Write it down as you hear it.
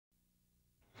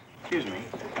Excuse me.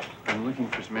 I'm looking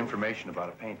for some information about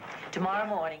a painting. Tomorrow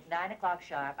morning, 9 o'clock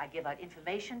sharp, I give out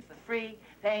information for free,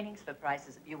 paintings for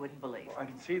prices you wouldn't believe. Well, I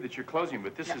can see that you're closing,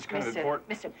 but this is kind of Mister, important.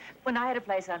 Mister, when I had a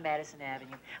place on Madison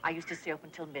Avenue, I used to stay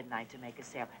open till midnight to make a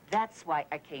sale. That's why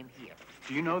I came here.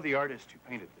 Do you know the artist who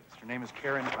painted this? Her name is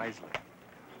Karen Isley.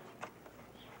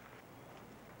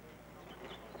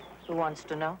 Who wants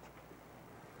to know?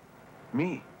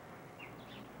 Me.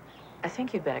 I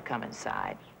think you'd better come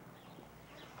inside.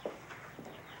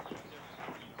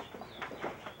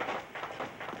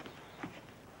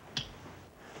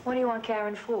 What do you want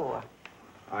Karen for?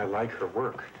 I like her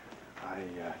work. I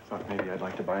thought maybe I'd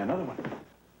like to buy another one.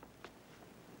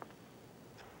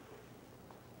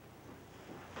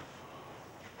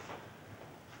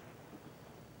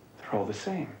 They're all the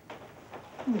same.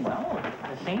 Well,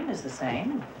 the theme is the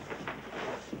same.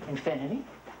 Infinity,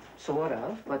 sort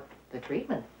of, but the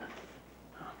treatment.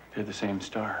 They're the same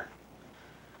star.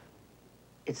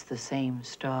 It's the same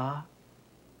star?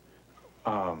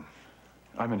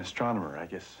 I'm an astronomer. I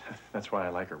guess that's why I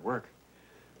like her work.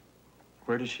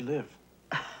 Where does she live?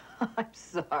 I'm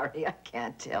sorry, I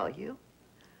can't tell you.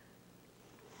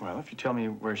 Well, if you tell me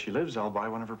where she lives, I'll buy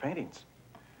one of her paintings.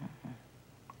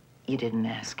 You didn't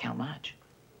ask how much.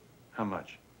 How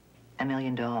much? $1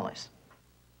 million.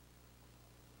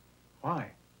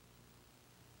 Why?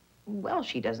 Well,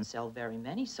 she doesn't sell very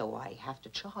many, so I have to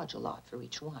charge a lot for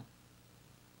each one.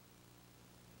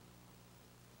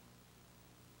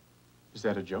 Is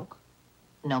that a joke?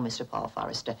 No, Mr. Paul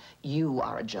Forrester, you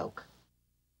are a joke.